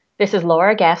This is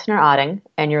Laura Gassner-Otting,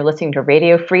 and you're listening to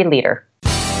Radio Free Leader.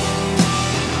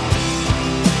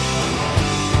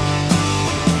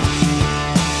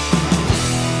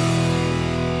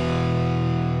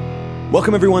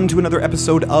 Welcome, everyone, to another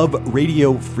episode of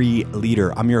Radio Free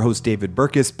Leader. I'm your host, David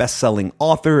Burkus, best-selling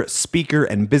author, speaker,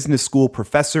 and business school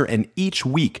professor, and each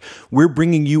week we're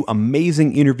bringing you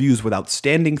amazing interviews with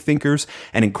outstanding thinkers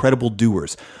and incredible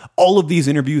doers. All of these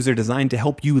interviews are designed to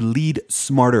help you lead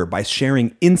smarter by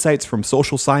sharing insights from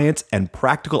social science and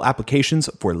practical applications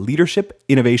for leadership,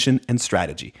 innovation, and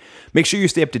strategy. Make sure you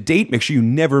stay up to date. Make sure you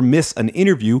never miss an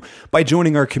interview by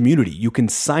joining our community. You can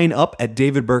sign up at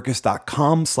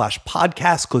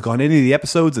davidburkus.com/podcast. Click on any of the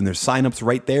episodes and there's signups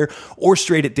right there, or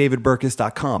straight at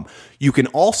davidburkus.com. You can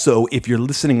also, if you're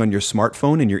listening on your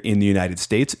smartphone and you're in the United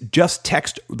States, just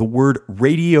text the word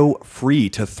Radio Free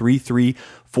to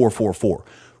 33444.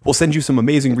 We'll send you some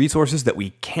amazing resources that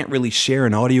we can't really share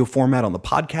in audio format on the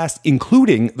podcast,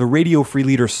 including the Radio Free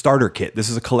Leader Starter Kit.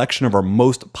 This is a collection of our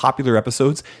most popular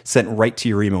episodes sent right to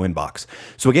your email inbox.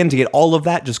 So again, to get all of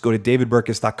that, just go to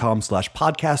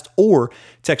davidburkus.com/podcast or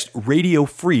text Radio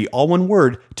Free, all one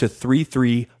word, to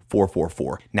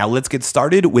 33444. Now let's get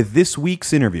started with this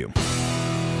week's interview.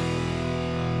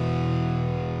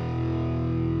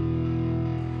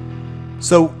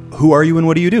 So who are you and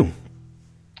what do you do?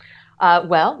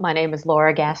 Well, my name is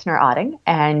Laura Gassner-Otting,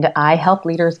 and I help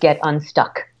leaders get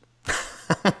unstuck.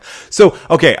 So,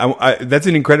 okay, that's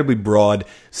an incredibly broad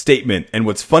statement. And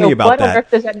what's funny about that? What on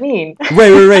earth does that mean?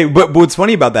 Right. But what's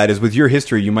funny about that is, with your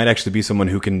history, you might actually be someone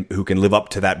who can live up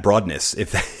to that broadness,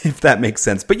 if that makes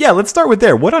sense. But yeah, let's start with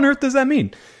there. What on earth does that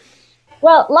mean?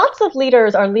 Well, lots of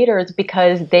leaders are leaders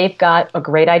because they've got a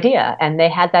great idea, and they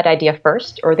had that idea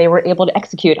first, or they were able to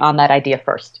execute on that idea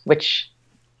first, which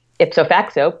ipso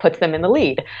facto puts them in the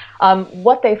lead.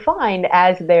 What they find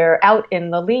as they're out in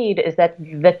the lead is that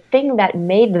the thing that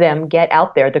made them get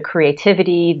out there, the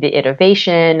creativity, the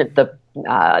innovation, the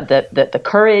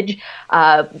courage,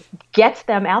 gets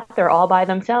them out there all by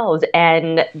themselves,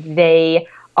 and they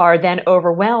are then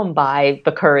overwhelmed by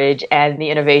the courage and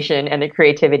the innovation and the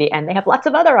creativity, and they have lots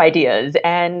of other ideas,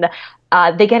 and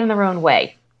they get in their own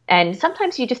way. And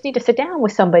sometimes you just need to sit down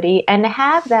with somebody and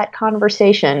have that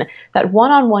conversation, that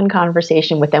one-on-one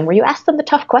conversation with them where you ask them the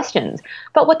tough questions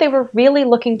about what they were really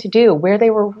looking to do, where they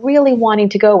were really wanting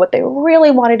to go, what they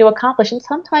really wanted to accomplish. And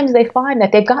sometimes they find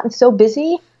that they've gotten so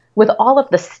busy with all of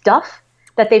the stuff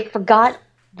that they forgot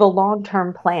the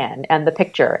long-term plan and the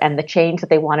picture and the change that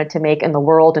they wanted to make in the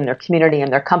world, in their community, in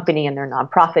their company, in their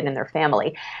nonprofit, in their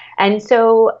family. And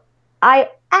so I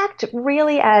act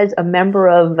really as a member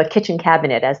of the kitchen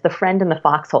cabinet, as the friend in the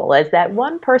foxhole, as that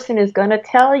one person is going to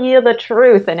tell you the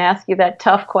truth and ask you that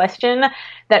tough question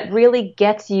that really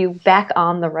gets you back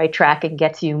on the right track and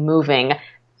gets you moving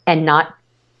and not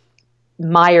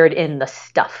mired in the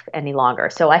stuff any longer.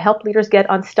 So I help leaders get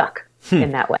unstuck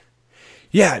in that way.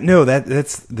 Yeah, no,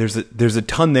 there's a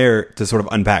ton there to sort of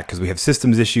unpack, because we have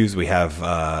systems issues, we have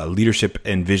leadership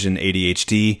and vision,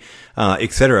 ADHD,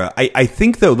 etc. I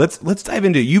think though, let's dive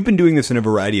into. You've been doing this in a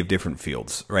variety of different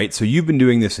fields, right? So you've been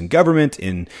doing this in government,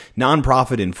 in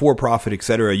nonprofit, in for-profit,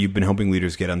 etc. You've been helping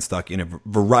leaders get unstuck in a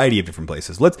variety of different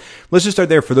places. Let's just start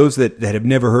there for those that have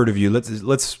never heard of you.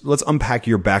 Let's unpack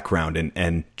your background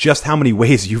and just how many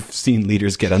ways you've seen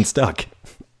leaders get unstuck.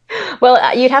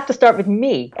 Well, you'd have to start with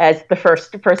me as the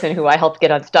first person who I helped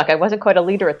get unstuck. I wasn't quite a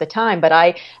leader at the time, but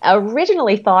I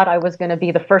originally thought I was going to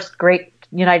be the first great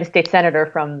United States Senator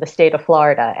from the state of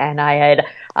Florida. And I had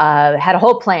had a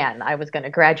whole plan. I was going to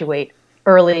graduate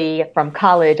early from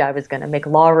college. I was going to make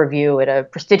law review at a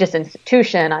prestigious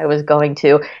institution. I was going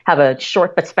to have a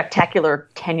short but spectacular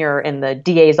tenure in the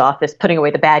DA's office, putting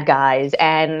away the bad guys.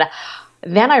 And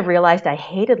then I realized I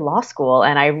hated law school,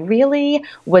 and I really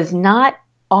was not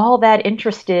all that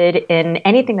interested in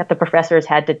anything that the professors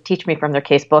had to teach me from their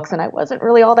case books, and I wasn't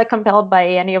really all that compelled by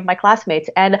any of my classmates.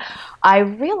 And I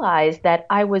realized that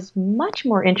I was much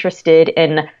more interested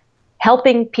in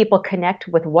helping people connect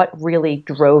with what really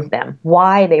drove them,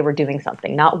 why they were doing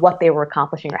something, not what they were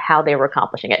accomplishing or how they were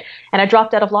accomplishing it. And I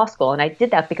dropped out of law school, and I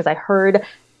did that because I heard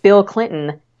Bill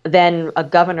Clinton, then a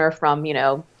governor from,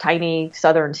 tiny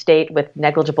southern state with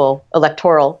negligible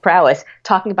electoral prowess,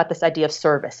 talking about this idea of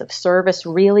service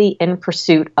really in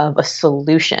pursuit of a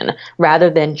solution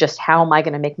rather than just how am I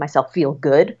going to make myself feel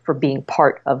good for being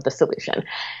part of the solution.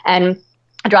 And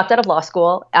I dropped out of law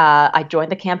school. I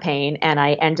joined the campaign, and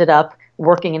I ended up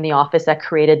working in the office that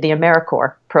created the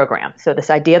AmeriCorps program. So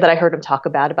this idea that I heard him talk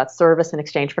about service in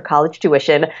exchange for college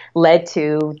tuition, led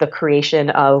to the creation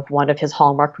of one of his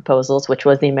hallmark proposals, which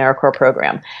was the AmeriCorps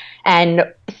program.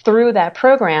 And through that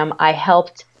program, I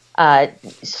helped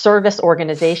service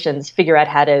organizations figure out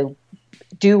how to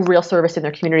do real service in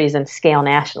their communities and scale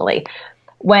nationally.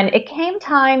 When it came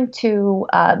time to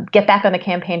get back on the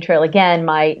campaign trail again,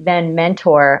 my then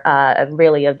mentor,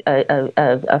 really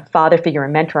a father figure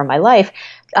and mentor in my life,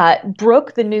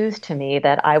 broke the news to me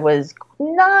that I was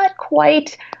not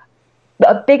quite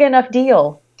a big enough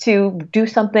deal to do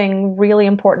something really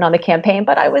important on the campaign,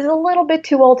 but I was a little bit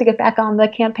too old to get back on the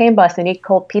campaign bus and eat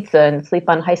cold pizza and sleep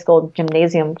on high school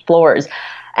gymnasium floors.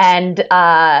 And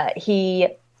he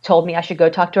told me I should go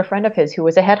talk to a friend of his who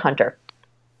was a headhunter.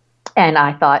 And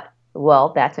I thought,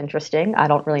 well, that's interesting. I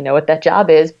don't really know what that job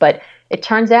is, but it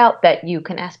turns out that you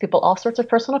can ask people all sorts of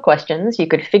personal questions. You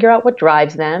could figure out what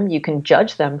drives them. You can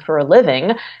judge them for a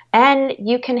living, and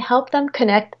you can help them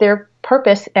connect their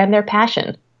purpose and their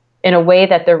passion in a way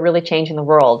that they're really changing the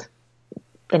world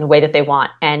in a way that they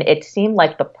want. And it seemed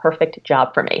like the perfect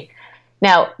job for me.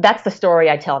 Now, that's the story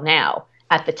I tell now.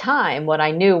 At the time, what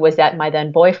I knew was that my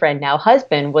then boyfriend, now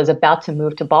husband, was about to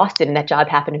move to Boston, and that job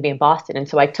happened to be in Boston. And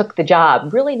so I took the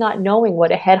job, really not knowing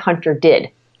what a headhunter did.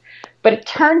 But it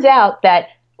turns out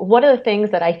that one of the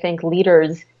things that I think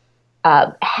leaders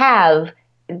have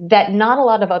that not a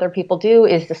lot of other people do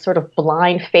is this sort of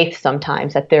blind faith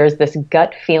sometimes, that there's this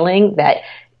gut feeling that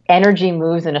energy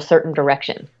moves in a certain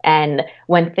direction. And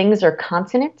when things are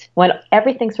consonant, when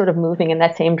everything's sort of moving in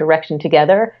that same direction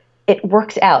together, it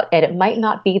works out. And it might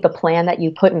not be the plan that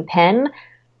you put in pen,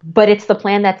 but it's the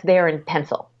plan that's there in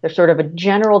pencil. There's sort of a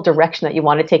general direction that you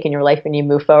want to take in your life and you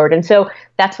move forward. And so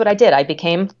that's what I did. I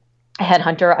became a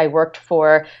headhunter. I worked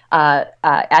for at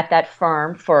that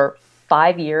firm for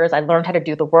 5 years. I learned how to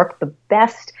do the work the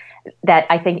best that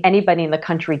I think anybody in the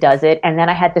country does it. And then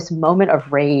I had this moment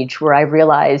of rage where I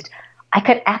realized I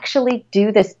could actually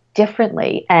do this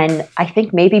differently, and I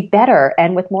think maybe better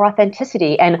and with more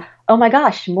authenticity, and oh my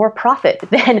gosh, more profit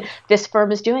than this firm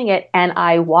is doing it. And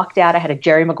I walked out. I had a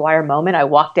Jerry Maguire moment. I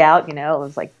walked out, it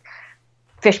was like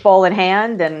fishbowl in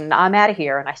hand, and I'm out of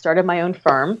here. And I started my own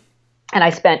firm, and I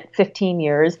spent 15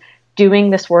 years doing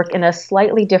this work in a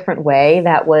slightly different way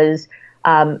that was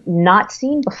not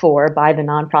seen before by the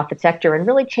nonprofit sector, and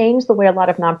really changed the way a lot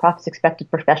of nonprofits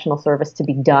expected professional service to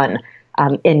be done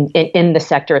in the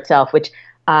sector itself, which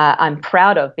I'm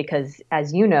proud of, because,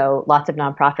 as you know, lots of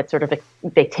nonprofits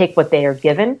they take what they are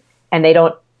given and they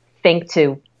don't think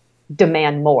to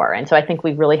demand more. And so I think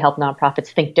we really help nonprofits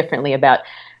think differently about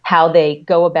how they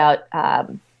go about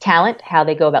talent, how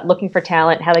they go about looking for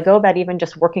talent, how they go about even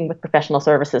just working with professional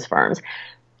services firms.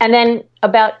 And then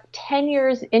about 10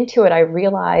 years into it, I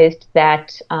realized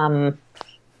that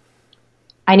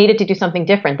I needed to do something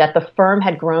different, that the firm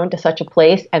had grown to such a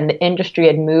place and the industry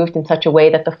had moved in such a way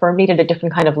that the firm needed a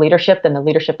different kind of leadership than the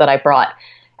leadership that I brought.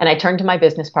 And I turned to my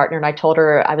business partner and I told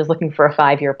her I was looking for a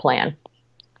 5-year plan.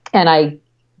 And I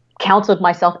counseled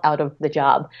myself out of the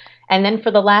job. And then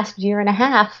for the last year and a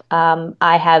half,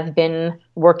 I have been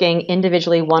working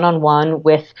individually one-on-one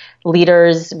with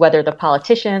leaders, whether they're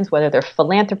politicians, whether they're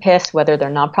philanthropists, whether they're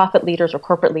nonprofit leaders or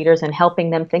corporate leaders, and helping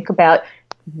them think about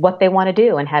what they want to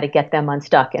do and how to get them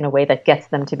unstuck in a way that gets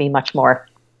them to be much more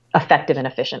effective and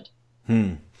efficient.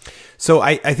 So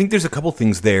I think there's a couple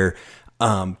things there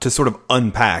to sort of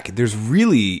unpack. There's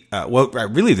really,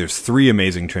 there's 3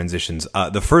 amazing transitions.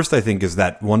 The first, I think, is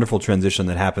that wonderful transition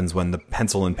that happens when the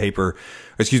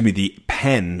the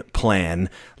pen plan,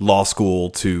 law school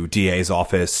to DA's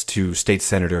office to state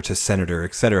senator to senator,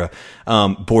 et cetera,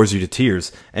 bores you to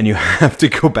tears, and you have to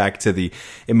go back to the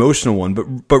emotional one.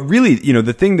 But really,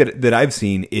 the thing that I've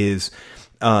seen is,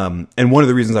 and one of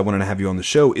the reasons I wanted to have you on the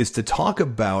show is to talk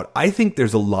about, I think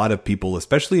there's a lot of people,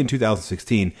 especially in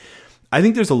 2016, I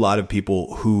think there's a lot of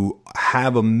people who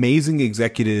have amazing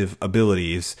executive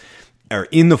abilities, are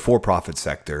in the for-profit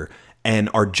sector, and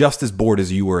are just as bored as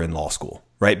you were in law school,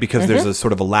 right? Because there's a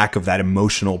sort of a lack of that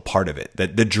emotional part of it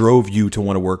that drove you to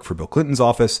want to work for Bill Clinton's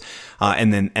office,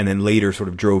 and then later sort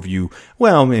of drove you.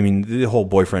 Well, I mean, the whole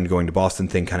boyfriend going to Boston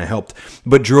thing kind of helped,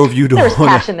 but drove you to. There's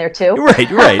passion there too,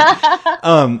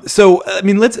 right. So I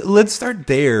mean, let's start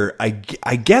there.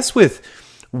 I guess with.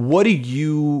 What do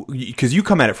you, because you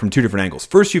come at it from 2 different angles.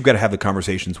 First, you've got to have the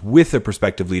conversations with the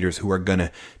prospective leaders who are going to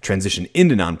transition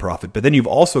into nonprofit, but then you've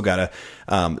also got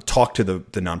to talk to the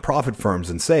nonprofit firms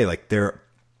and say, like, there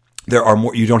are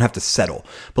more, you don't have to settle.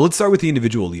 But let's start with the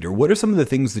individual leader. What are some of the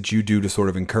things that you do to sort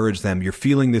of encourage them? You're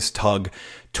feeling this tug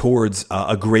towards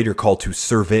a greater call to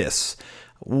service.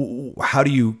 How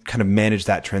do you kind of manage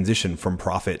that transition from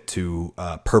profit to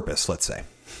purpose, let's say?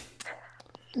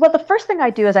 Well, the first thing I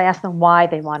do is I ask them why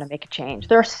they want to make a change.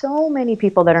 There are so many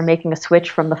people that are making a switch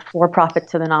from the for-profit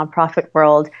to the nonprofit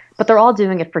world, but they're all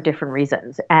doing it for different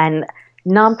reasons. And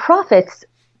nonprofits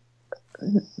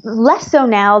less so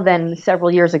now than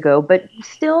several years ago, but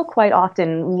still quite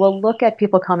often we'll look at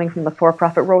people coming from the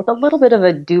for-profit world with a little bit of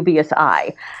a dubious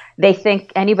eye. They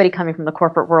think anybody coming from the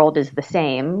corporate world is the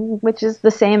same, which is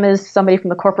the same as somebody from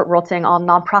the corporate world saying all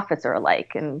nonprofits are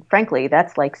alike. And frankly,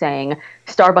 that's like saying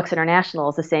Starbucks International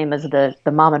is the same as the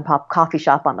mom and pop coffee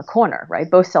shop on the corner, right?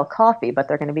 Both sell coffee, but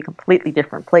they're going to be completely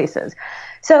different places.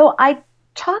 So I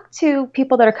talk to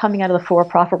people that are coming out of the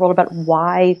for-profit world about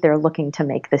why they're looking to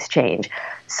make this change.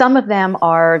 Some of them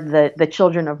are the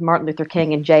children of Martin Luther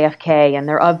King and JFK, and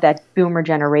they're of that boomer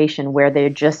generation where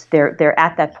they're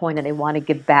at that point and they want to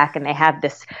give back, and they have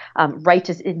this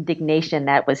righteous indignation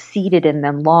that was seeded in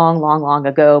them long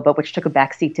ago, but which took a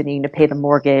backseat to needing to pay the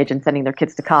mortgage and sending their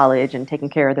kids to college and taking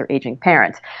care of their aging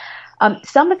parents.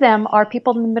 Some of them are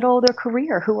people in the middle of their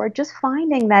career who are just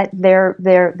finding that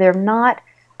they're not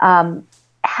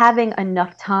having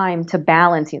enough time to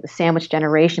balance, the sandwich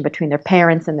generation between their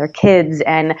parents and their kids.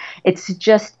 And it's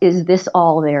just, is this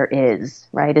all there is,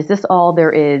 right? Is this all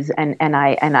there is? And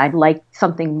I'd like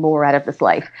something more out of this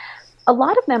life. A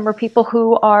lot of them are people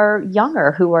who are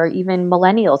younger, who are even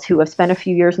millennials, who have spent a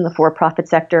few years in the for-profit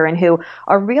sector and who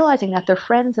are realizing that their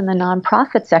friends in the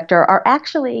nonprofit sector are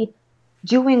actually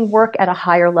doing work at a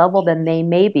higher level than they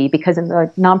may be, because in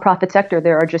the nonprofit sector,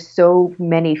 there are just so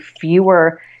many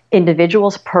fewer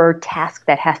individuals per task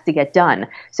that has to get done.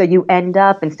 So you end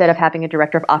up, instead of having a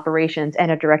director of operations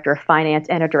and a director of finance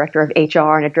and a director of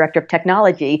HR and a director of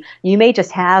technology, you may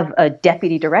just have a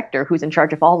deputy director who's in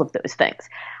charge of all of those things.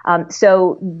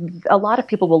 So a lot of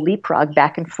people will leapfrog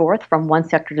back and forth from one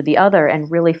sector to the other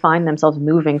and really find themselves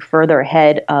moving further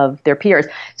ahead of their peers.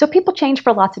 So people change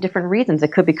for lots of different reasons.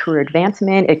 It could be career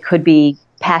advancement. It could be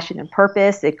passion and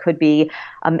purpose. It could be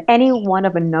any one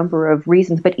of a number of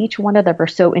reasons, but each one of them are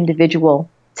so individual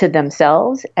to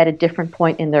themselves at a different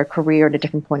point in their career, at a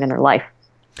different point in their life.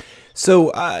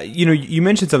 So, you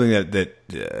mentioned something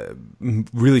that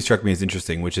really struck me as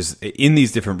interesting, which is in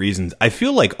these different reasons. I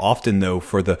feel like often, though,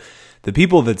 for the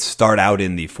people that start out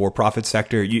in the for-profit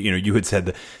sector, you had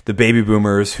said the baby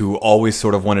boomers who always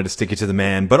sort of wanted to stick it to the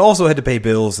man, but also had to pay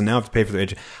bills and now have to pay for their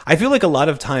education. I feel like a lot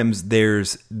of times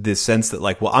there's this sense that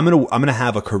like, well, I'm gonna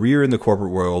have a career in the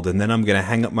corporate world, and then I'm gonna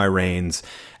hang up my reins,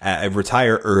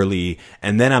 retire early,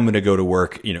 and then I'm gonna go to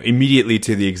work, immediately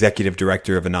to the executive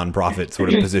director of a nonprofit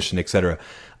sort of position, et cetera.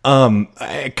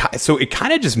 So it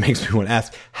kind of just makes me want to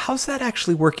ask, how's that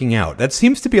actually working out? That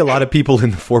seems to be a lot of people in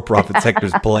the for-profit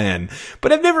sector's plan,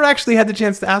 but I've never actually had the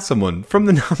chance to ask someone from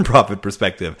the nonprofit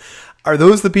perspective. Are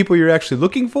those the people you're actually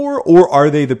looking for, or are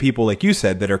they the people, like you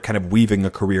said, that are kind of weaving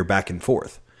a career back and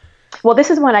forth? Well, this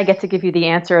is when I get to give you the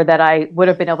answer that I would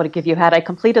have been able to give you had I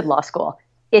completed law school.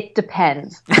 It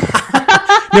depends.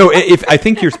 No, I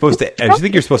think you're supposed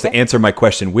to answer my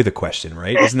question with a question,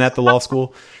 right? Isn't that the law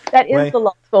school That is way? the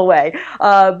law school way.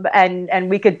 And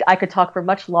I could talk for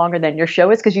much longer than your show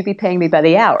is, because you'd be paying me by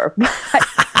the hour.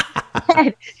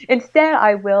 Instead,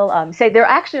 I will say there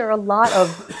actually are a lot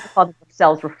of call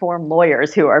themselves reform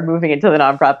lawyers who are moving into the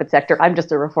nonprofit sector. I'm just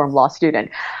a reform law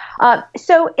student.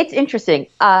 So it's interesting.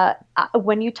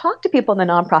 When you talk to people in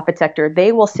the nonprofit sector,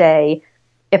 they will say,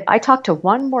 if I talk to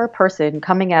one more person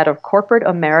coming out of corporate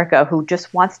America who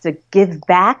just wants to give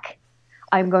back,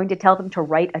 I'm going to tell them to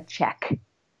write a check.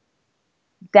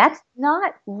 That's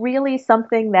not really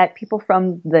something that people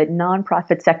from the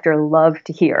nonprofit sector love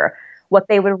to hear. What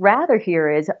they would rather hear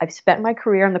is, I've spent my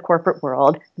career in the corporate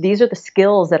world. These are the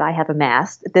skills that I have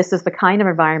amassed. This is the kind of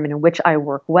environment in which I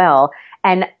work well.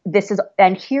 And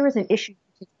here is an issue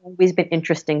has always been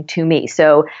interesting to me.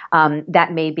 So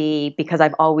that may be because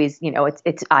I've always,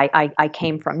 I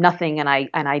came from nothing and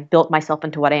I built myself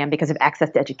into what I am because of access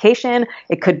to education.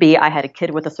 It could be I had a kid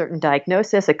with a certain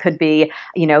diagnosis. It could be,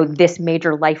 this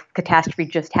major life catastrophe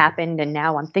just happened and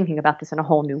now I'm thinking about this in a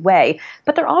whole new way.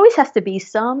 But there always has to be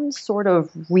some sort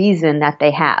of reason that they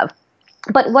have.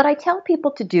 But what I tell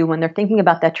people to do when they're thinking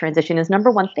about that transition is,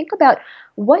 number one, think about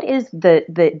what is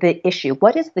the issue?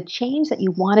 What is the change that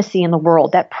you want to see in the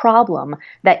world, that problem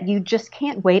that you just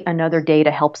can't wait another day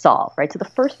to help solve, right? So the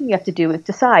first thing you have to do is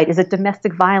decide, is it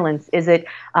domestic violence? Is it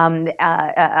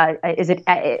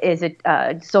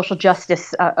social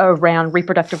justice around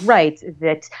reproductive rights? Is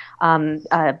it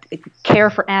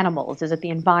care for animals? Is it the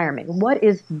environment? What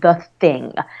is the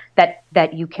thing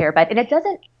that you care about? And it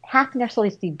doesn't have to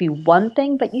necessarily be one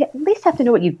thing, but you at least have to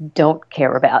know what you don't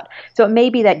care about. So it may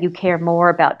be that you care more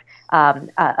about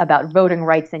voting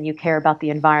rights than you care about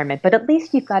the environment, but at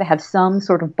least you've got to have some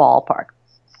sort of ballpark.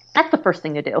 That's the first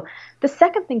thing to do. The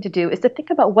second thing to do is to think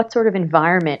about what sort of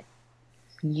environment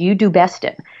you do best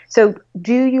in. So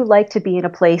do you like to be in a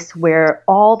place where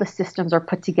all the systems are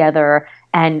put together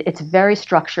and it's very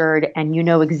structured, and you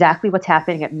know exactly what's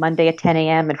happening at Monday at 10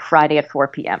 a.m. and Friday at 4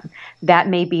 p.m. That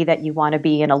may be that you want to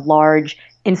be in a large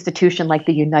institution like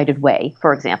the United Way,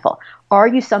 for example. Are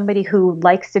you somebody who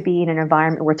likes to be in an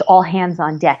environment where it's all hands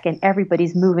on deck and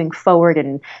everybody's moving forward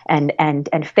and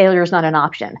failure is not an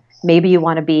option? Maybe you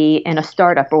want to be in a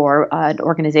startup or an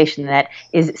organization that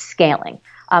is scaling.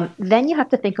 Then you have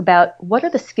to think about what are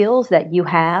the skills that you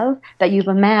have, that you've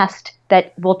amassed,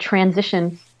 that will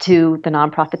transition to the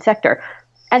nonprofit sector.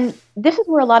 And this is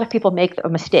where a lot of people make a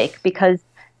mistake, because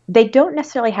they don't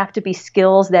necessarily have to be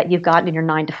skills that you've gotten in your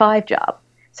 9-to-5 job.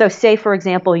 So say, for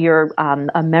example, you're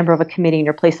a member of a committee in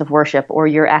your place of worship, or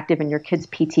you're active in your kids'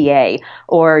 PTA,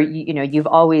 or you've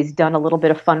always done a little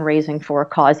bit of fundraising for a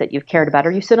cause that you've cared about,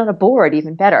 or you sit on a board,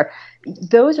 even better.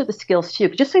 Those are the skills too.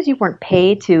 Just because you weren't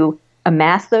paid to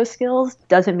amass those skills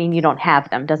doesn't mean you don't have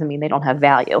them, doesn't mean they don't have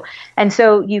value. And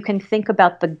so you can think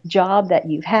about the job that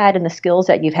you've had and the skills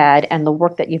that you've had and the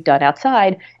work that you've done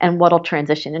outside and what'll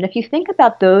transition. And if you think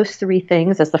about those three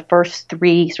things as the first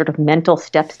three sort of mental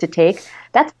steps to take,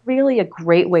 that's really a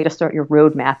great way to start your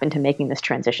roadmap into making this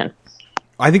transition.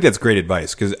 I think that's great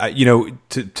advice because,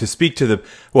 to speak to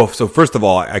so first of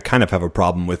all, I kind of have a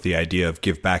problem with the idea of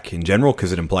give back in general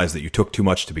because it implies that you took too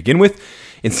much to begin with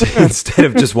instead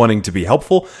of just wanting to be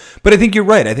helpful. But I think you're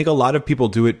right. I think a lot of people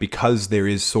do it because there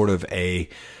is sort of a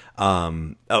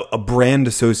brand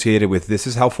associated with this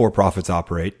is how for-profits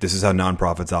operate. This is how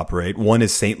nonprofits operate. One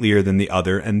is saintlier than the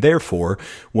other. And therefore,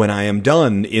 when I am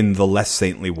done in the less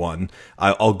saintly one,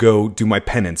 I'll go do my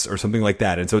penance or something like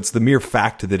that. And so it's the mere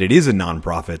fact that it is a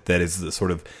nonprofit that is the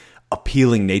sort of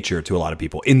appealing nature to a lot of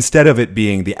people instead of it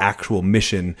being the actual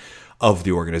mission of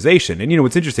the organization. And,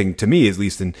 what's interesting to me, at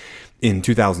least in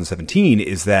 2017,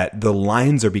 is that the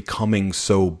lines are becoming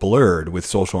so blurred with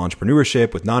social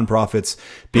entrepreneurship, with nonprofits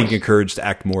being encouraged to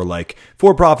act more like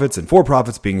for-profits and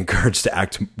for-profits being encouraged to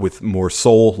act with more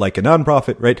soul like a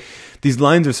nonprofit, right? These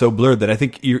lines are so blurred that I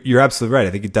think you're absolutely right.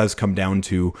 I think it does come down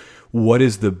to what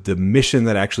is the mission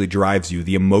that actually drives you,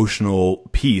 the emotional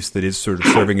piece that is sort of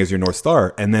serving as your North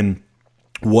Star, and then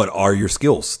what are your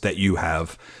skills that you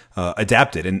have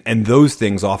adapted. And those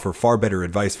things offer far better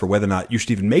advice for whether or not you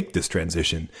should even make this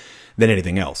transition than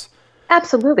anything else.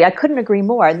 Absolutely. I couldn't agree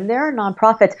more. And there are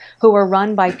nonprofits who are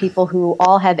run by people who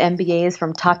all have MBAs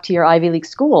from top tier Ivy League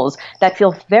schools that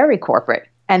feel very corporate.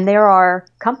 And there are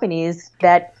companies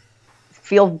that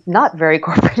feel not very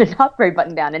corporate and not very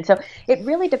buttoned down. And so it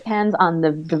really depends on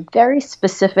the very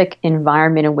specific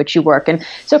environment in which you work. And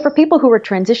so for people who are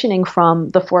transitioning from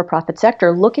the for-profit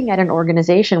sector, looking at an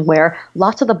organization where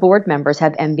lots of the board members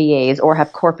have MBAs or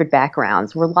have corporate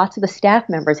backgrounds, where lots of the staff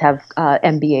members have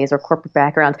MBAs or corporate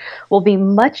backgrounds, will be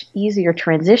much easier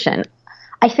transition.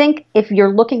 I think if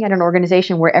you're looking at an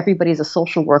organization where everybody's a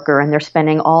social worker and they're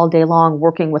spending all day long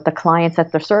working with the clients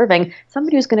that they're serving,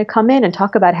 somebody who's going to come in and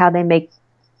talk about how they make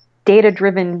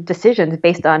data-driven decisions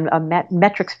based on a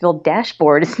metrics-filled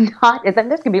dashboard is not, then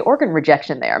there's going to be organ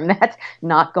rejection there. I mean, that's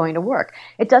not going to work.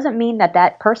 It doesn't mean that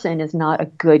that person is not a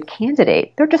good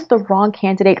candidate. They're just the wrong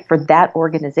candidate for that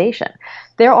organization.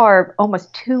 There are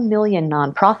almost 2 million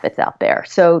nonprofits out there.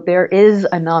 So there is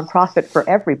a nonprofit for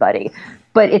everybody.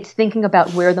 But it's thinking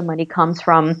about where the money comes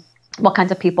from, what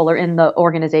kinds of people are in the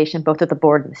organization, both at the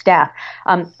board and the staff.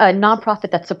 A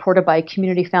nonprofit that's supported by a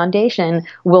community foundation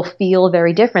will feel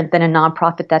very different than a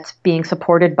nonprofit that's being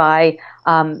supported by,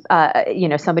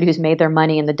 somebody who's made their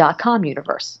money in the .com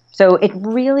universe. So it's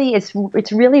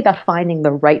really about finding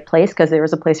the right place, because there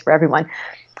is a place for everyone.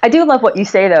 I do love what you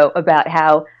say, though, about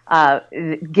how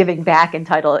giving back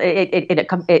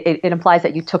it implies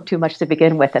that you took too much to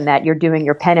begin with and that you're doing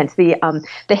your penance. The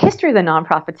history of the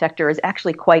nonprofit sector is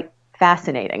actually quite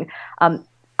fascinating.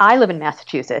 I live in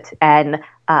Massachusetts, and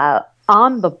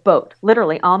on the boat,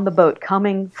 literally on the boat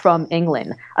coming from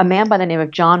England, a man by the name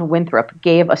of John Winthrop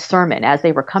gave a sermon as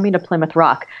they were coming to Plymouth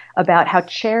Rock about how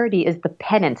charity is the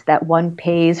penance that one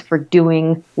pays for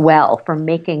doing well, for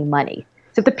making money.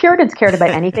 So if the Puritans cared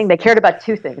about anything, they cared about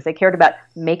two things. They cared about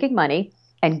making money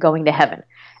and going to heaven.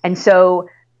 And so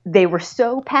they were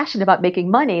so passionate about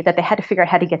making money that they had to figure out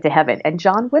how to get to heaven. And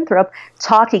John Winthrop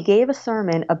he gave a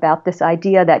sermon about this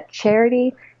idea that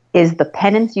charity is the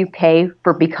penance you pay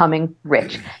for becoming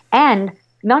rich. And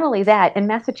not only that, in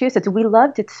Massachusetts, we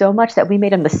loved it so much that we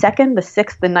made him the 2nd, the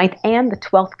 6th, the 9th, and the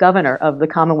 12th governor of the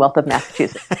Commonwealth of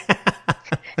Massachusetts.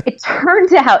 It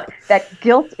turns out that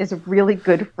guilt is really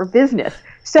good for business.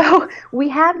 So we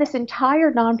have this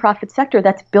entire nonprofit sector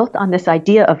that's built on this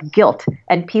idea of guilt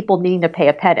and people needing to pay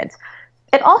a penance.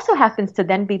 It also happens to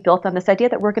then be built on this idea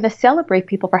that we're going to celebrate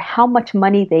people for how much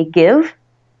money they give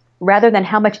rather than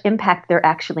how much impact they're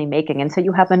actually making. And so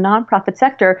you have the nonprofit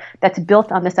sector that's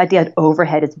built on this idea that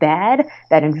overhead is bad,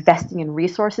 that investing in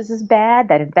resources is bad,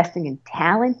 that investing in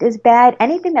talent is bad.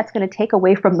 Anything that's going to take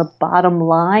away from the bottom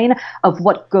line of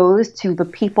what goes to the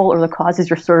people or the causes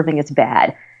you're serving is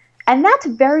bad. And that's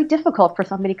very difficult for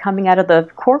somebody coming out of the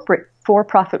corporate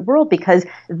for-profit world, because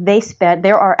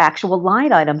there are actual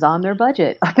line items on their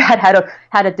budget about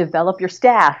how to develop your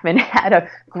staff and how to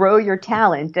grow your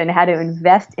talent and how to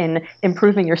invest in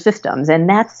improving your systems. And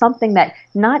that's something that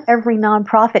not every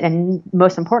nonprofit, and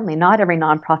most importantly, not every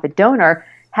nonprofit donor,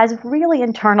 has really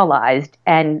internalized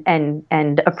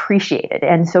and appreciated.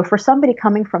 And so for somebody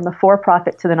coming from the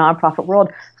for-profit to the nonprofit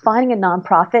world, finding a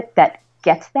nonprofit that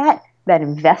gets that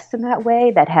invests in that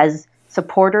way, that has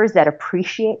supporters that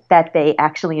appreciate that they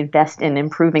actually invest in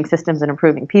improving systems and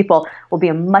improving people, will be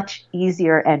a much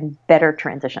easier and better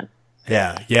transition.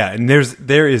 Yeah. And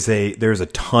there is a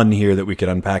ton here that we could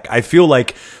unpack. I feel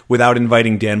like without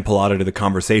inviting Dan Pallotta to the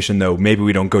conversation, though, maybe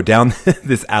we don't go down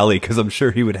this alley, because I'm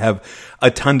sure he would have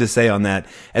a ton to say on that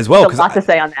as well. A lot to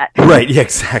say on that. Right. Yeah,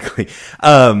 exactly.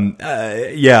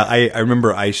 I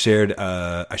remember I shared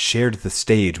the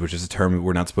stage, which is a term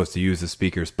we're not supposed to use as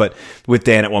speakers, but with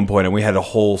Dan at one point, and we had a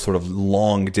whole sort of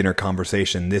long dinner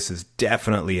conversation. This is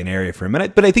definitely an area for him.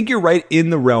 But I think you're right in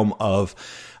the realm of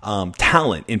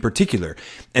talent in particular,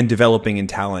 and developing in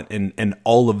talent and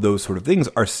all of those sort of things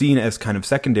are seen as kind of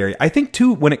secondary. I think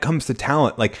too, when it comes to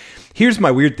talent, like, here's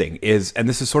my weird thing is, and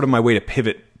this is sort of my way to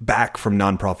pivot back from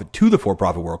nonprofit to the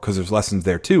for-profit world, because there's lessons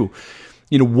there too.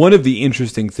 You know, one of the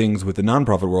interesting things with the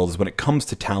nonprofit world is when it comes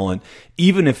to talent,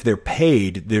 even if they're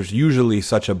paid, there's usually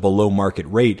such a below market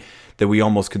rate that we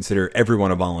almost consider everyone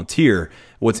a volunteer.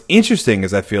 What's interesting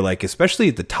is I feel like, especially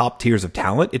at the top tiers of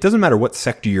talent, it doesn't matter what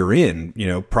sector you're in, you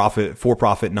know, profit,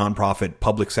 for-profit, nonprofit,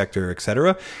 public sector,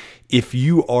 etc. If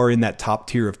you are in that top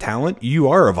tier of talent, you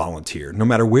are a volunteer, no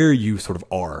matter where you sort of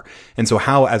are. And so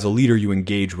how, as a leader, you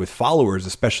engage with followers,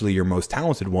 especially your most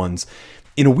talented ones,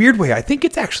 in a weird way, I think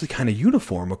it's actually kind of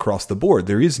uniform across the board.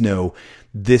 There is no,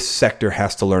 this sector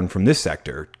has to learn from this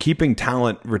sector. Keeping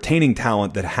talent, retaining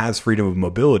talent that has freedom of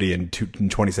mobility in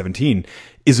 2017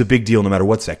 is a big deal no matter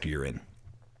what sector you're in.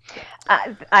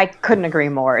 I couldn't agree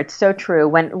more. It's so true.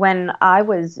 When I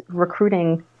was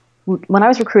recruiting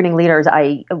leaders,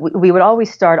 we would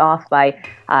always start off by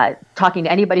talking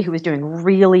to anybody who was doing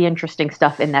really interesting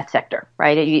stuff in that sector,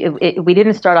 right? We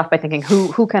didn't start off by thinking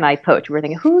who can I poach. We were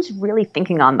thinking who's really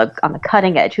thinking on the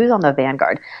cutting edge, who's on the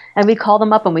vanguard, and we call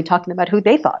them up and we talk to them about who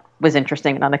they thought was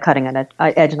interesting and on the cutting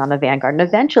edge and on the vanguard. And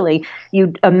eventually,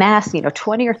 you'd amass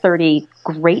 20 or 30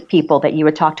 great people that you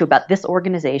would talk to about this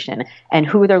organization and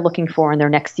who they're looking for in their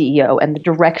next CEO and the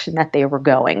direction that they were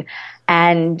going,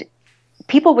 and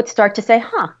people would start to say,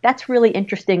 that's really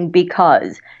interesting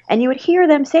because, and you would hear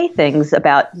them say things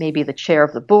about maybe the chair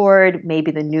of the board,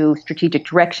 maybe the new strategic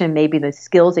direction, maybe the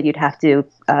skills that you'd have to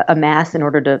amass in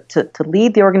order to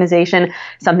lead the organization,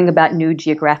 something about new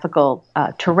geographical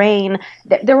terrain.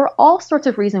 There were all sorts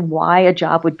of reasons why a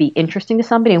job would be interesting to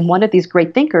somebody. And one of these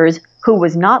great thinkers who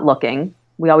was not looking,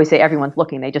 we always say everyone's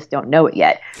looking, they just don't know it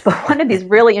yet. But one of these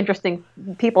really interesting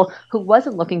people who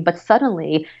wasn't looking, but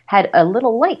suddenly had a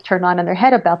little light turn on in their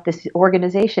head about this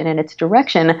organization and its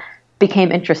direction,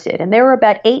 became interested. And there were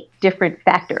about 8 different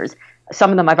factors.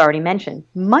 Some of them I've already mentioned.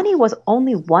 Money was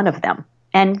only one of them.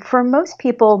 And for most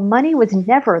people, money was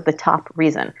never the top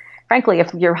reason. Frankly,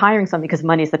 if you're hiring somebody because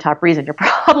money is the top reason, you're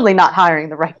probably not hiring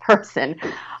the right person.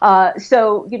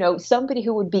 So, somebody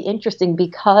who would be interesting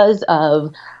because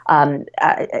of, the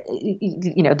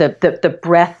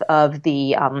breadth of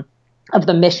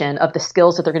the mission, of the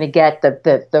skills that they're going to get,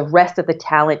 the rest of the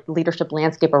talent, leadership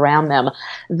landscape around them.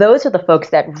 Those are the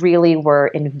folks that really were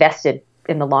invested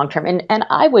in the long term. And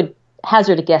I would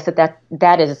hazard a guess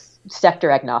that is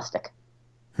sector agnostic.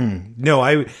 No,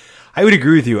 I would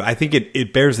agree with you. I think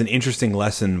it bears an interesting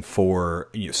lesson for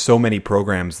so many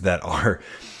programs that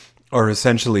are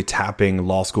essentially tapping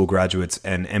law school graduates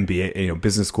and MBA,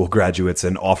 business school graduates,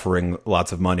 and offering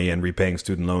lots of money and repaying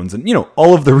student loans, and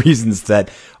all of the reasons that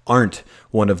aren't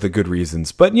one of the good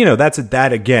reasons. But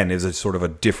that again is a sort of a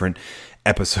different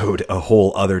episode, a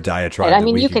whole other diatribe. Right. I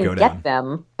mean, you can get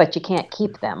them, but you can't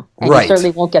keep them, and right. You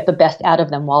certainly won't get the best out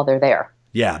of them while they're there.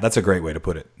 Yeah, that's a great way to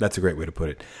put it.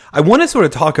 I want to sort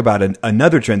of talk about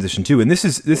another transition too, and this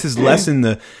is less in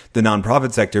the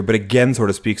nonprofit sector, but again, sort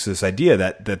of speaks to this idea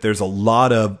that there's a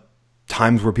lot of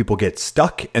times where people get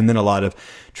stuck and then a lot of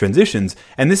transitions.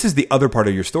 And this is the other part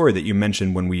of your story that you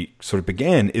mentioned when we sort of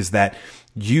began, is that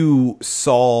you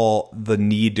saw the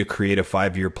need to create a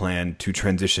 5-year plan to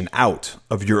transition out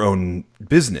of your own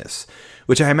business,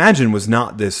 which I imagine was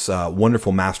not this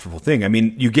wonderful, masterful thing. I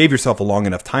mean, you gave yourself a long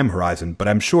enough time horizon, but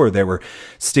I'm sure there were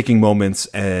sticking moments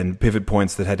and pivot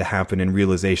points that had to happen and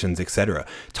realizations, etc.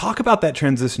 Talk about that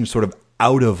transition sort of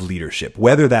out of leadership,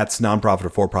 whether that's nonprofit or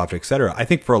for-profit, etc. I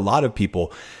think for a lot of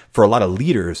people, for a lot of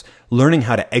leaders, learning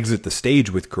how to exit the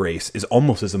stage with grace is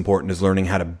almost as important as learning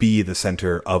how to be the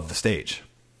center of the stage.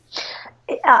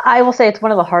 I will say it's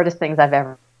one of the hardest things I've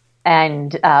ever.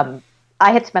 And I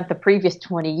had spent the previous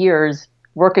 20 years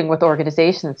working with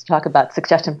organizations to talk about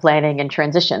succession planning and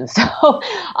transition. So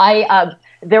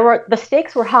the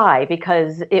stakes were high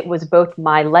because it was both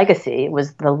my legacy. It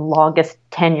was the longest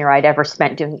tenure I'd ever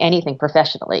spent doing anything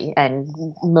professionally, and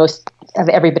most of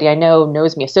everybody I know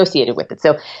knows me associated with it.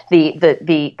 So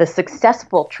the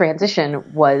successful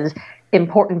transition was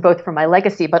important both for my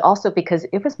legacy, but also because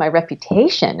it was my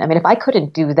reputation. I mean, if I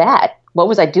couldn't do that, what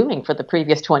was I doing for the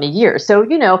previous 20 years? So,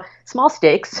 small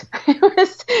stakes. It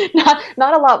was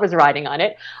not a lot was riding on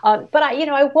it. But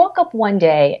I woke up one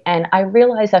day and I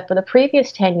realized that for the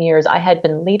previous 10 years, I had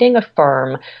been leading a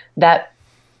firm that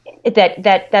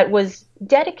was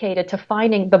dedicated to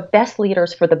finding the best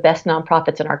leaders for the best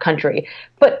nonprofits in our country,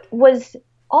 but was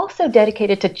also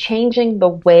dedicated to changing the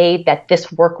way that this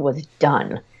work was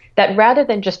done. That rather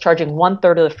than just charging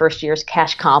 1/3 of the first year's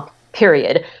cash comp,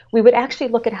 period, we would actually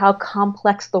look at how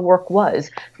complex the work was.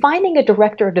 Finding a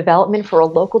director of development for a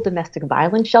local domestic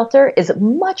violence shelter is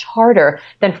much harder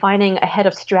than finding a head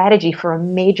of strategy for a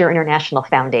major international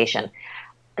foundation.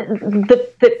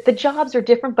 The jobs are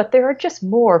different, but there are just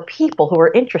more people who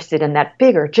are interested in that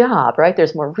bigger job, right?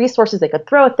 There's more resources they could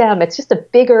throw at them. It's just a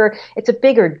bigger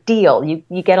deal.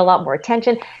 You get a lot more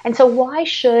attention. And so why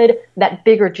should that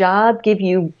bigger job give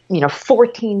you,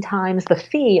 14 times the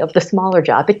fee of the smaller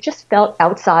job? It just felt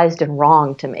outsized and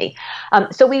wrong to me.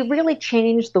 So we really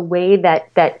changed the way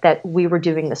that we were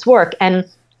doing this work. And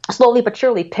slowly but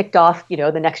surely picked off,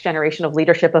 the next generation of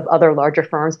leadership of other larger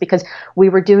firms, because we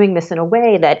were doing this in a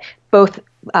way that both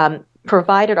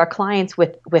provided our clients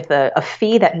with a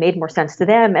fee that made more sense to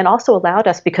them, and also allowed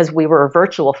us, because we were a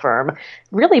virtual firm,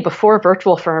 really before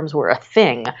virtual firms were a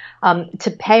thing,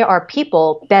 to pay our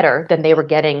people better than they were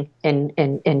getting in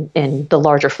the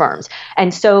larger firms.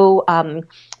 And so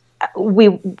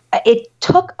it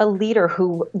took a leader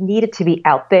who needed to be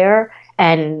out there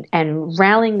and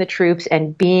rallying the troops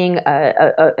and being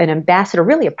an ambassador,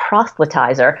 really a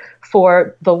proselytizer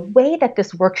for the way that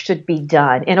this work should be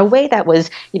done in a way that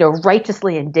was,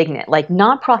 righteously indignant. Like,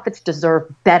 nonprofits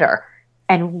deserve better,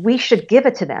 and we should give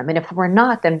it to them. And if we're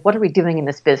not, then what are we doing in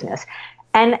this business?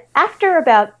 And after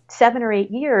about 7 or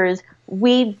 8 years,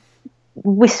 we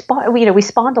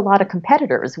spawned a lot of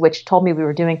competitors, which told me we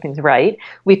were doing things right.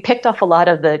 We picked off a lot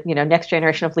of the, next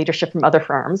generation of leadership from other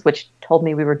firms, which told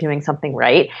me we were doing something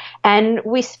right. And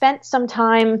we spent some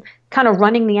time kind of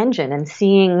running the engine and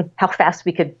seeing how fast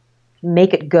we could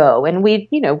make it go. And we'd,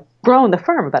 grown the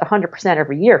firm about 100%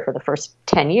 every year for the first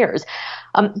 10 years.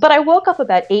 But I woke up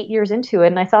about 8 years into it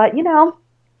and I thought,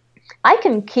 I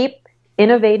can keep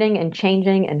innovating and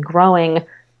changing and growing,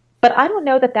 but I don't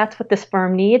know that that's what this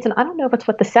firm needs, and I don't know if it's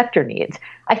what the sector needs.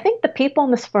 I think the people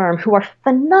in this firm, who are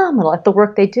phenomenal at the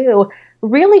work they do,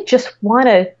 really just want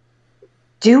to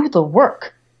do the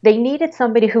work. They needed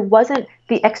somebody who wasn't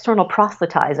the external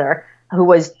proselytizer, who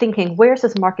was thinking, where's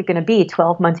this market going to be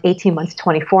 12 months, 18 months,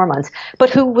 24 months, but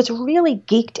who was really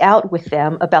geeked out with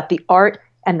them about the art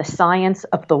and the science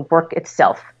of the work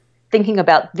itself, thinking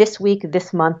about this week,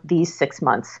 this month, these 6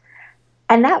 months.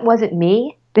 And that wasn't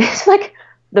me. It's like,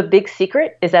 the big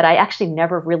secret is that I actually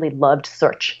never really loved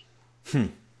search.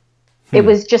 It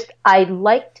was just, I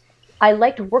liked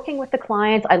working with the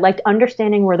clients. I liked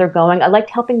understanding where they're going. I liked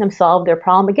helping them solve their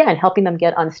problem. Again, helping them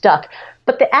get unstuck.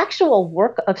 But the actual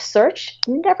work of search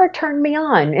never turned me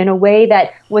on in a way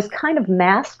that was kind of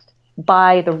masked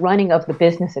by the running of the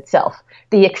business itself.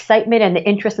 The excitement and the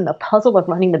interest in the puzzle of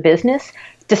running the business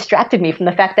distracted me from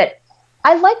the fact that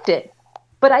I liked it,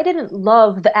 but I didn't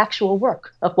love the actual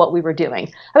work of what we were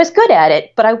doing. I was good at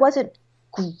it, but I wasn't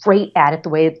great at it the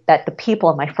way that the people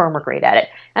in my firm were great at it.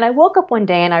 And I woke up one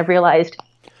day and I realized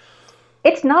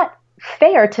it's not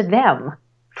fair to them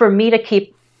for me to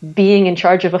keep being in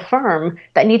charge of a firm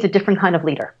that needs a different kind of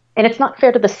leader. And it's not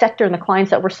fair to the sector and the clients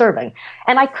that we're serving.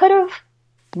 And I could have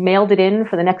mailed it in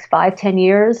for the next 5-10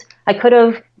 years. I could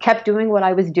have kept doing what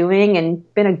I was doing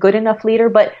and been a good enough leader,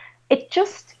 but it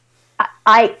just,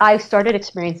 I started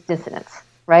experiencing dissonance.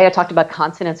 right? I talked about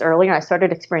consonance earlier. I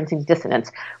started experiencing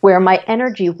dissonance where my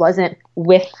energy wasn't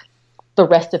with the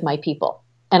rest of my people.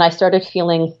 And I started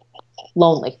feeling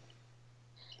lonely.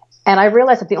 And I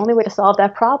realized that the only way to solve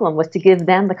that problem was to give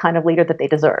them the kind of leader that they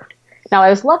deserved. Now, I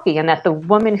was lucky in that the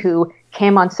woman who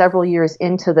came on several years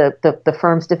into the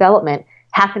firm's development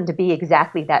happened to be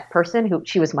exactly that person.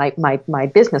 She was my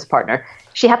business partner.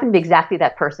 She happened to be exactly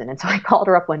that person. And so I called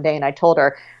her up one day and I told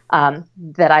her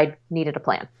that I needed a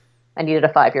plan. I needed a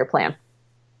 5-year plan.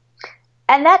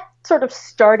 And that sort of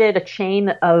started a chain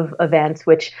of events,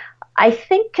 which I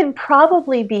think can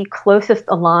probably be closest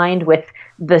aligned with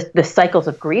the cycles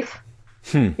of grief.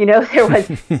 You know, there was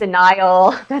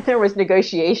denial, then there was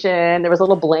negotiation, there was a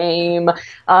little blame,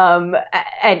 and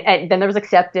then there was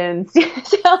acceptance.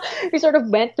 So we sort of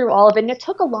went through all of it, and it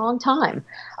took a long time.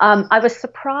 I was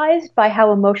surprised by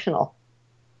how emotional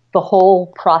the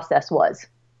whole process was.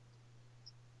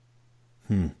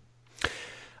 You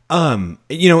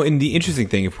know, and the interesting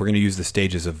thing, if we're going to use the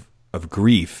stages of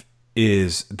grief,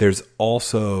 is there's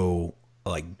also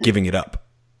like giving it up.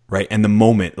 Right. And the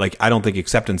moment, like, I don't think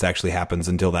acceptance actually happens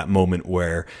until that moment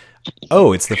where,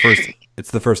 oh, it's the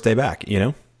first day back, you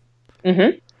know?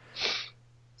 Mm-hmm.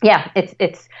 Yeah.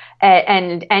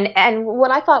 And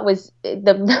what I thought was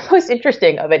the most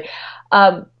interesting of it.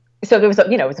 So there was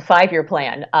it was a 5-year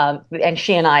plan. And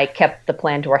she and I kept the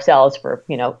plan to ourselves for,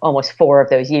 almost 4 of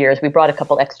those years. We brought a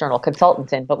couple external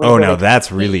consultants in, but we now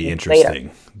that's really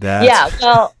interesting. Yeah.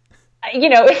 Well,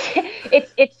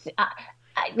 it's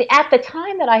at the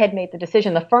time that I had made the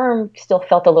decision, the firm still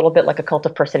felt a little bit like a cult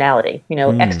of personality.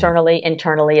 Externally,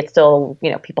 internally, it's still,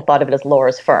 people thought of it as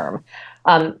Laura's firm.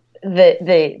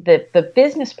 The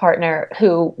business partner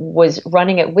who was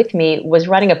running it with me was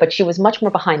running it, but she was much more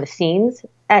behind the scenes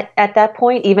at that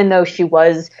point, even though she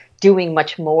was doing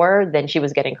much more than she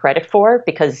was getting credit for,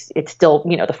 because it's still,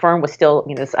 the firm was still,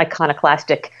 this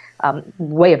iconoclastic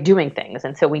way of doing things.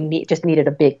 And so we just needed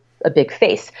a big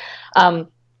face.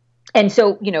 And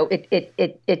so,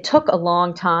 it took a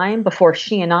long time before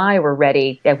she and I were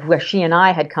ready, where she and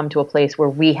I had come to a place where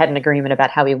we had an agreement about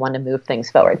how we wanted to move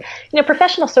things forward.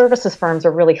 Professional services firms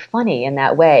are really funny in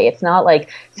that way. It's not like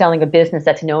selling a business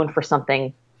that's known for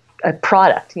something, a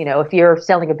product. If you're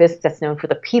selling a business that's known for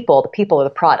the people are the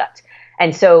product.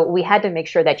 And so we had to make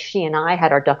sure that she and I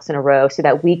had our ducks in a row so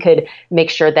that we could make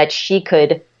sure that she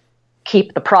could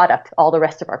keep the product, all the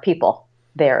rest of our people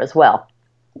there as well.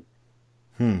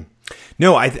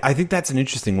 No, I think that's an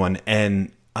interesting one.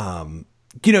 And,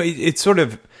 it's sort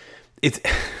of,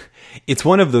 it's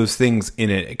one of those things in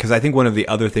it, because I think one of the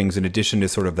other things, in addition to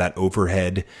sort of that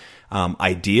overhead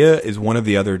idea, is one of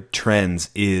the other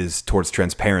trends is towards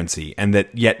transparency. And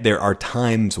that yet there are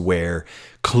times where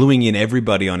cluing in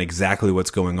everybody on exactly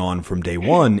what's going on from day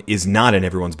one is not in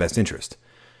everyone's best interest.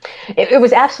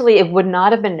 It would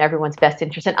not have been in everyone's best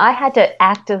interest. And I had to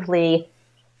actively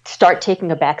start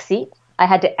taking a back seat. I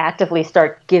had to actively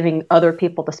start giving other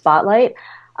people the spotlight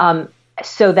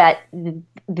so that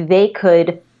they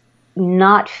could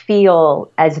not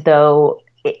feel as though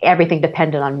everything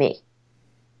depended on me.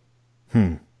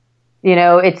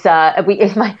 It's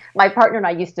my partner and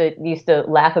I used to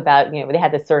laugh about, they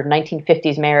had this sort of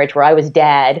 1950s marriage where I was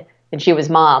dad and she was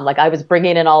mom. Like, I was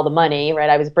bringing in all the money, right?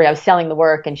 I was selling the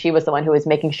work, and she was the one who was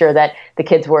making sure that the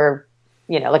kids were,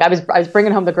 I was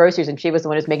bringing home the groceries, and she was the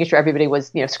one who was making sure everybody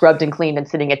was, scrubbed and cleaned and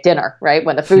sitting at dinner, right,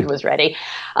 when the food was ready.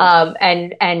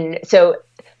 And so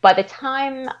by the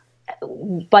time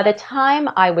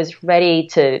I was ready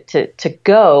to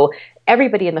go,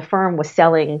 everybody in the firm was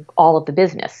selling all of the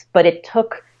business. But it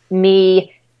took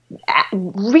me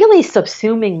really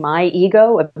subsuming my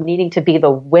ego of needing to be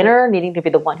the winner, needing to be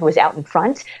the one who was out in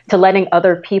front, to letting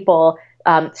other people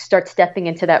start stepping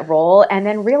into that role and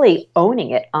then really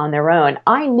owning it on their own.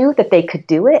 I knew that they could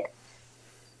do it,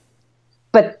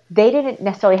 but they didn't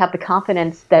necessarily have the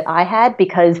confidence that I had,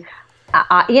 because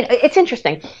it's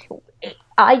interesting.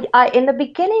 I in the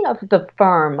beginning of the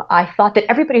firm, I thought that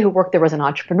everybody who worked there was an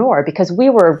entrepreneur, because we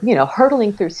were,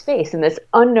 hurtling through space in this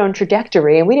unknown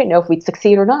trajectory, and we didn't know if we'd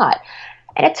succeed or not.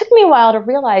 And it took me a while to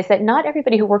realize that not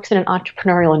everybody who works in an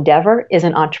entrepreneurial endeavor is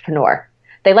an entrepreneur.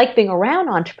 They like being around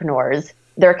entrepreneurs.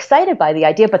 They're excited by the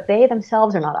idea, but they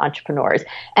themselves are not entrepreneurs.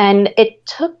 And it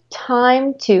took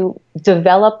time to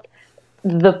develop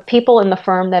the people in the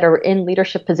firm that are in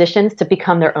leadership positions to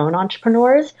become their own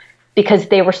entrepreneurs, because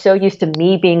they were so used to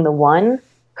me being the one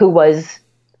who was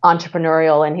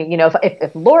entrepreneurial. And,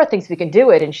 if Laura thinks we can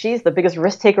do it and she's the biggest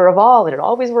risk taker of all and it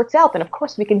always works out, then of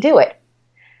course we can do it.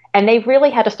 And they really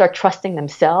had to start trusting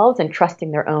themselves and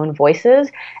trusting their own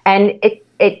voices. And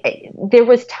there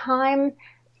was time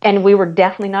And we were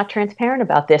definitely not transparent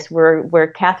about this. Where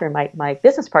Catherine, my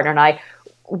business partner, and I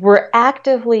were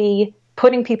actively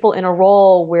putting people in a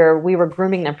role where we were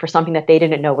grooming them for something that they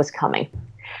didn't know was coming.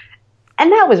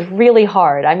 And that was really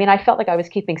hard. I mean, I felt like I was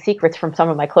keeping secrets from some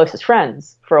of my closest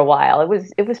friends for a while.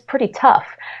 It was pretty tough,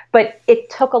 but it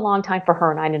took a long time for her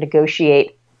and I to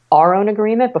negotiate our own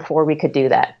agreement before we could do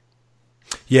that.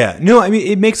 Yeah, no, I mean,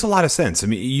 it makes a lot of sense. I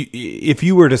mean, if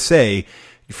you were to say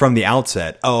from the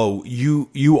outset, oh,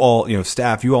 you all,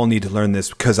 staff, you all need to learn this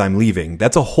because I'm leaving.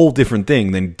 That's a whole different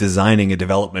thing than designing a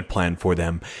development plan for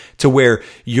them to where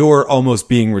you're almost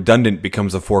being redundant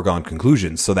becomes a foregone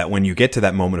conclusion. So that when you get to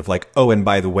that moment of like, oh, and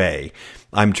by the way,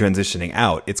 I'm transitioning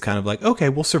out, it's kind of like, okay,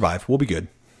 we'll survive. We'll be good.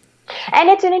 And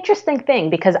it's an interesting thing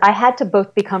because I had to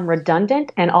both become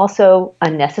redundant and also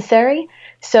unnecessary.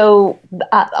 So,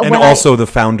 and also the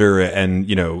founder and,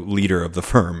 leader of the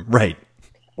firm. Right.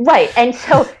 Right. And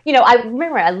so, I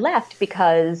remember I left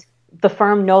because the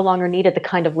firm no longer needed the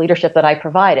kind of leadership that I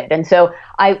provided. And so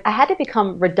I had to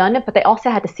become redundant, but they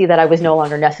also had to see that I was no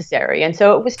longer necessary. And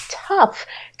so it was tough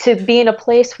to be in a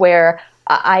place where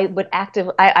I would have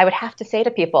to say to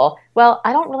people, well,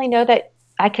 I don't really know that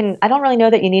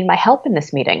you need my help in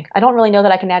this meeting. I don't really know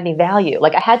that I can add any value.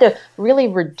 Like I had to really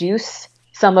reduce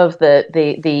some of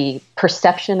the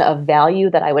perception of value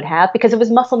that I would have because it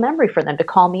was muscle memory for them to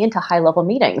call me into high level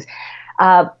meetings.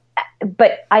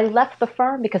 But I left the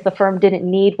firm because the firm didn't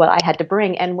need what I had to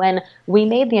bring. And when we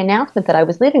made the announcement that I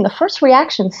was leaving, the first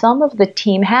reaction some of the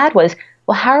team had was,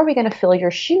 well, how are we going to fill your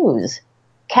shoes?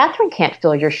 Catherine can't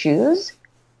fill your shoes.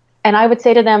 And I would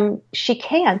say to them, she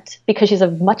can't because she's a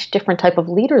much different type of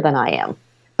leader than I am.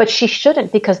 But she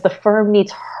shouldn't because the firm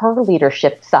needs her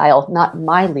leadership style, not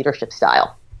my leadership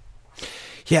style.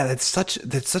 Yeah, that's such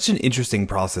an interesting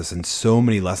process and so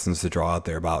many lessons to draw out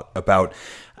there about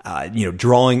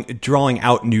drawing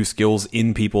out new skills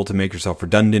in people to make yourself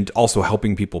redundant, also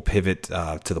helping people pivot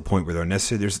to the point where they're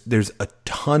necessary. There's a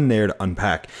ton there to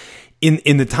unpack.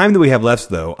 In the time that we have left,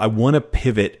 though, I want to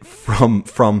pivot from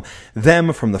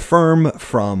them, from the firm,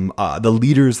 from the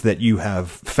leaders that you have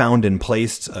found and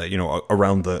placed,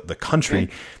 around the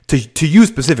country, to you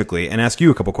specifically, and ask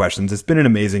you a couple questions. It's been an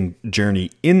amazing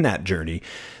journey. In that journey,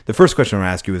 the first question I want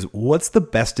to ask you is, what's the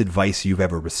best advice you've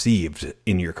ever received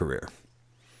in your career?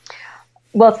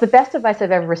 Well, it's the best advice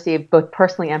I've ever received, both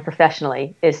personally and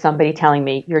professionally, is somebody telling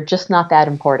me, you're just not that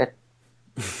important.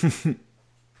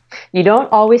 You don't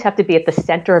always have to be at the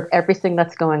center of everything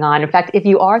that's going on. In fact, if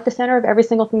you are at the center of every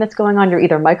single thing that's going on, you're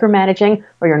either micromanaging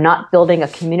or you're not building a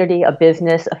community, a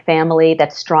business, a family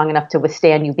that's strong enough to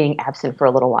withstand you being absent for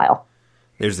a little while.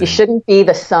 You shouldn't be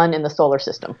the sun in the solar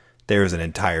system. There's an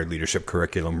entire leadership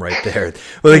curriculum right there.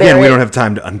 Well, again, we don't have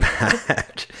time to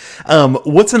unpack.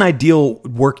 What's an ideal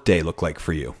workday look like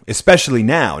for you? Especially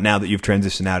now that you've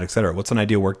transitioned out, et cetera. What's an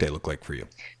ideal workday look like for you?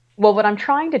 Well, what I'm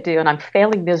trying to do, and I'm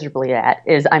failing miserably at,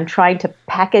 is I'm trying to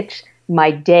package my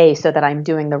day so that I'm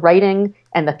doing the writing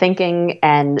and the thinking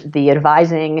and the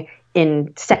advising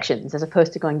in sections as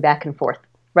opposed to going back and forth.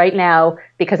 Right now,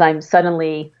 because I'm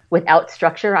suddenly without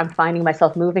structure, I'm finding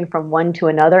myself moving from one to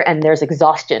another, and there's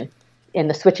exhaustion in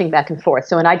the switching back and forth.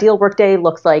 So an ideal workday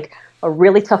looks like a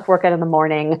really tough workout in the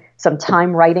morning, some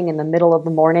time writing in the middle of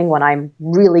the morning when I'm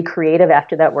really creative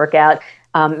after that workout,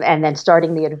 and then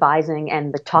starting the advising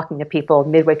and the talking to people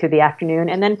midway through the afternoon,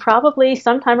 and then probably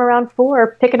sometime around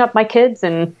 4, picking up my kids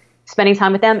and spending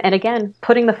time with them. And again,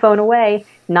 putting the phone away,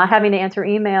 not having to answer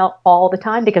email all the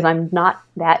time because I'm not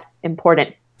that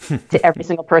important to every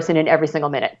single person in every single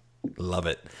minute. Love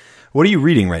it. What are you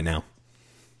reading right now?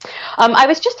 I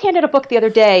was just handed a book the other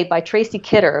day by Tracy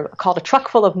Kidder called A Truck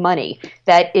Full of Money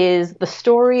that is the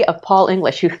story of Paul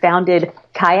English, who founded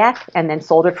Kayak and then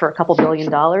sold it for a couple $1 billion.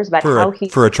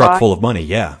 For a truck full of money,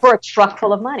 yeah. For a truck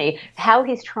full of money. How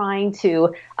he's trying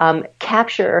to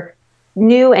capture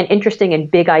new and interesting and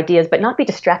big ideas, but not be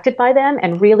distracted by them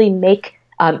and really make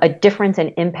a difference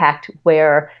and impact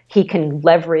where he can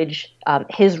leverage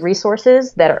his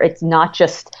resources it's not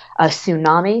just a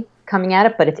tsunami coming at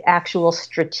it, but it's actual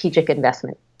strategic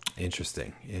investment.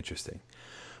 Interesting.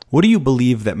 What do you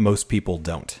believe that most people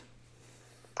don't?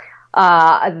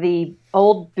 The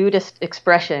old Buddhist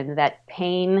expression that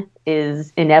pain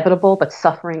is inevitable, but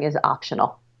suffering is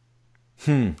optional.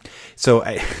 So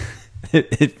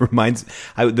it reminds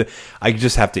I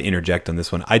just have to interject on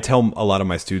this one. I tell a lot of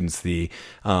my students the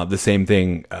same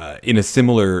thing in a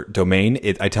similar domain.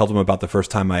 I tell them about the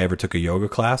first time I ever took a yoga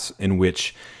class in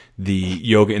which the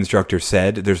yoga instructor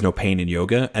said there's no pain in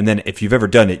yoga. And then if you've ever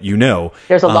done it,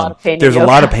 there's a lot of pain there's a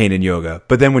lot of pain in yoga.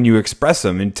 But then when you express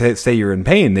them and say you're in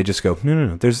pain, they just go,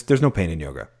 no, there's no pain in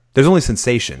yoga. There's only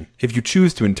sensation. If you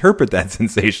choose to interpret that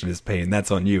sensation as pain,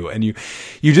 that's on you. And you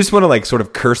just want to like sort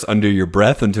of curse under your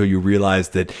breath until you realize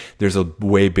that there's a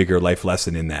way bigger life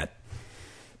lesson in that.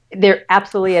 There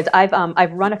absolutely is.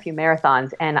 I've run a few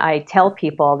marathons, and I tell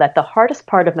people that the hardest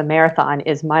part of the marathon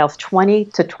is miles 20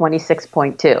 to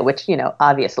 26.2, which,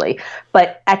 obviously.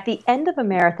 But at the end of a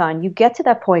marathon, you get to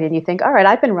that point and you think, all right,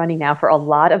 I've been running now for a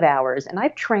lot of hours, and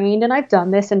I've trained and I've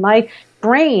done this, and my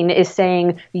brain is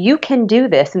saying, you can do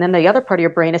this. And then the other part of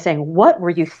your brain is saying, what were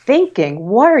you thinking?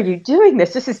 Why are you doing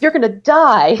this? You're going to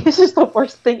die. This is the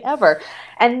worst thing ever.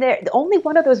 And only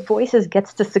one of those voices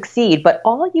gets to succeed. But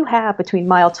all you have between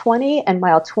mile 20 and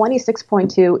mile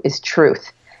 26.2 is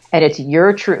truth. And it's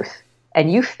your truth.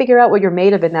 And you figure out what you're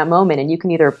made of in that moment. And you can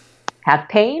either have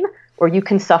pain or you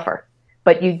can suffer.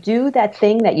 But you do that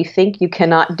thing that you think you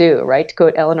cannot do, right? To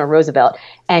quote Eleanor Roosevelt.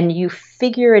 And you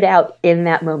figure it out in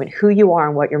that moment, who you are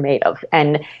and what you're made of.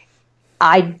 And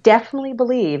I definitely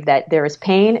believe that there is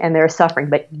pain and there is suffering,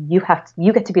 but you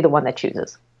get to be the one that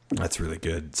chooses. That's really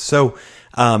good. So,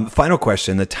 final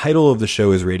question. The title of the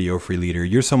show is Radio Free Leader.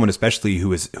 You're someone especially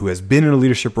who has been in a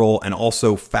leadership role and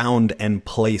also found and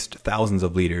placed thousands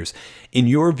of leaders. In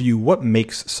your view, what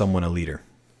makes someone a leader?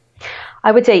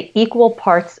 I would say equal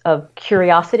parts of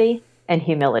curiosity and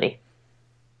humility.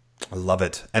 I love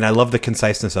it. And I love the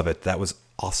conciseness of it. That was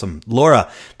awesome. Laura,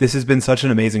 this has been such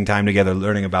an amazing time together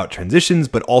learning about transitions,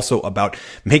 but also about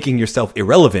making yourself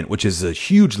irrelevant, which is a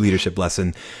huge leadership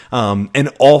lesson, and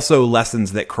also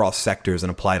lessons that cross sectors and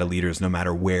apply to leaders no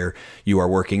matter where you are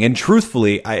working. And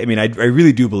truthfully, I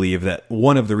really do believe that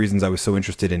one of the reasons I was so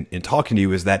interested in talking to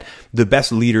you is that the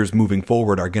best leaders moving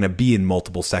forward are going to be in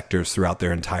multiple sectors throughout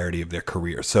their entirety of their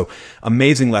career. So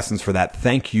amazing lessons for that.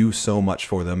 Thank you so much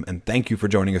for them. And thank you for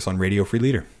joining us on Radio Free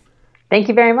Leader. Thank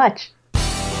you very much.